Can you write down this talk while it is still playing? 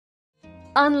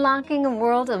unlocking a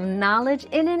world of knowledge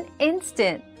in an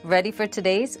instant. Ready for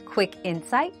today's quick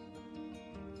insight?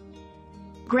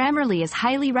 Grammarly is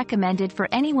highly recommended for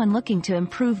anyone looking to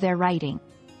improve their writing.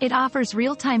 It offers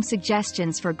real-time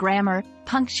suggestions for grammar,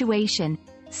 punctuation,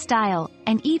 style,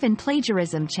 and even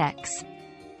plagiarism checks.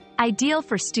 Ideal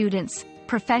for students,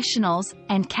 professionals,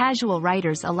 and casual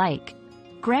writers alike,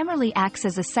 Grammarly acts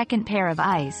as a second pair of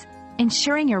eyes,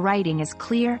 ensuring your writing is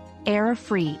clear,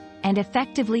 error-free, and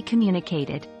effectively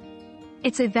communicated.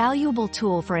 It's a valuable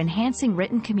tool for enhancing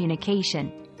written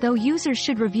communication, though users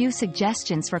should review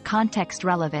suggestions for context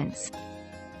relevance.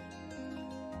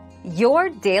 Your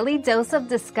daily dose of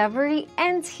discovery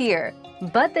ends here,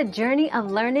 but the journey of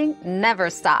learning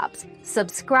never stops.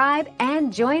 Subscribe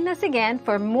and join us again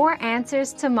for more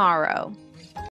answers tomorrow.